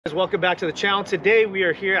Welcome back to the channel. Today we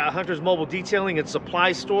are here at Hunter's Mobile Detailing and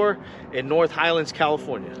Supply Store in North Highlands,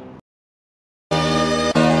 California.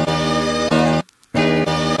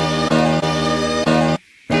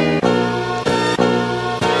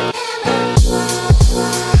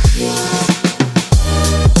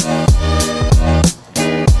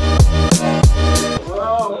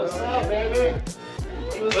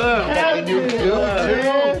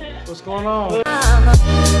 What's going on?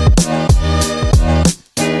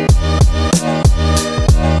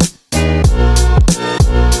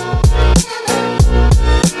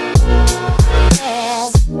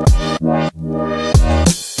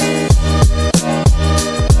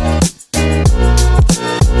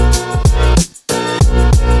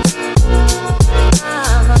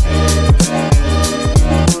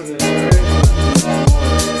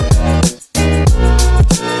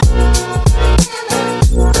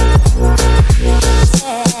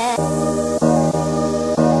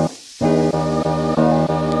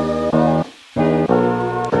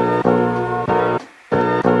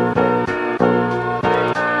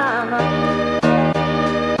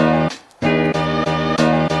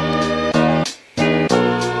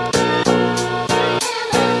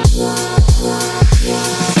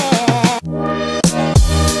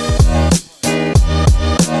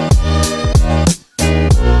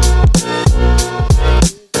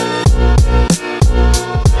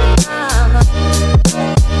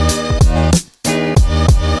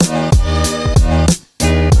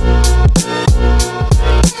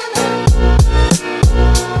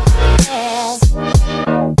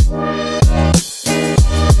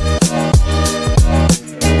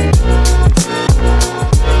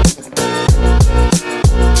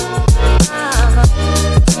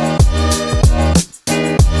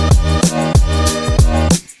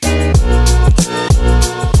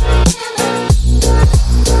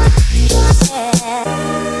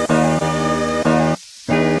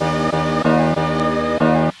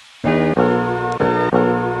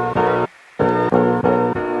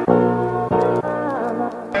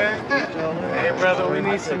 Brother, we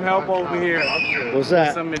need some help over here. What's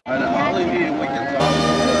that? All we need, we can talk.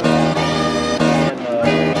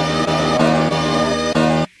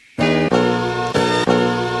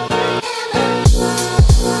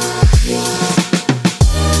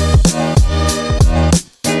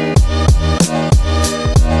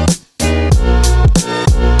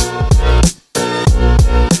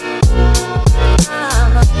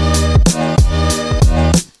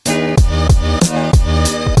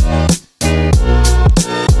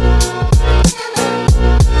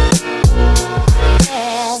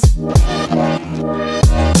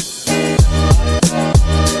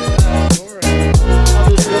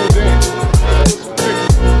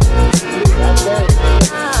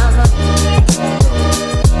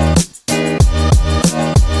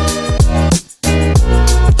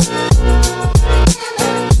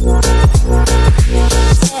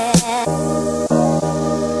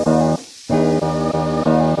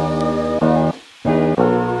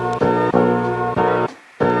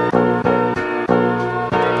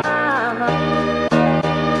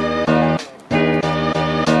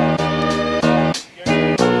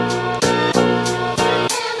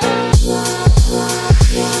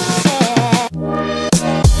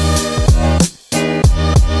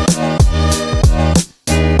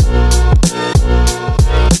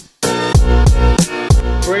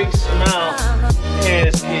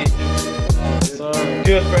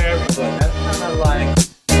 Good for everybody. That's kind of like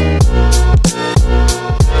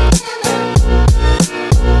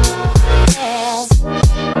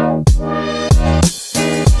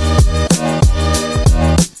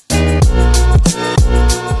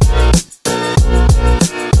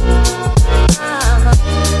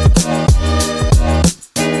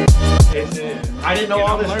I didn't know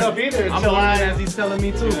all this stuff either until as he's telling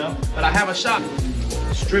me too. You know? But I have a shop.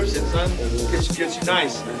 Strips it, son. Gets you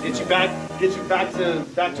nice. Get you back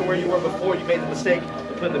to where you were before you made the mistake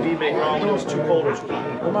of putting the bead maker on when it was too cold or too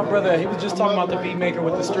hot. Well, my brother, he was just talking about the bead maker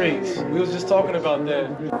with the straights. We was just talking about that.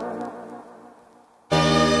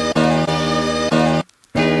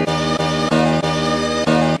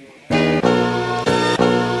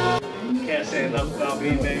 Can't say enough about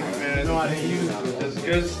bead maker, man. You know how to use it. It's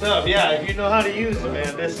good stuff. Yeah, if you know how to use it,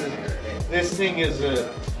 man, this thing is a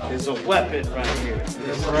weapon right here.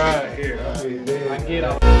 That's right. Here. I get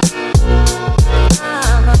it.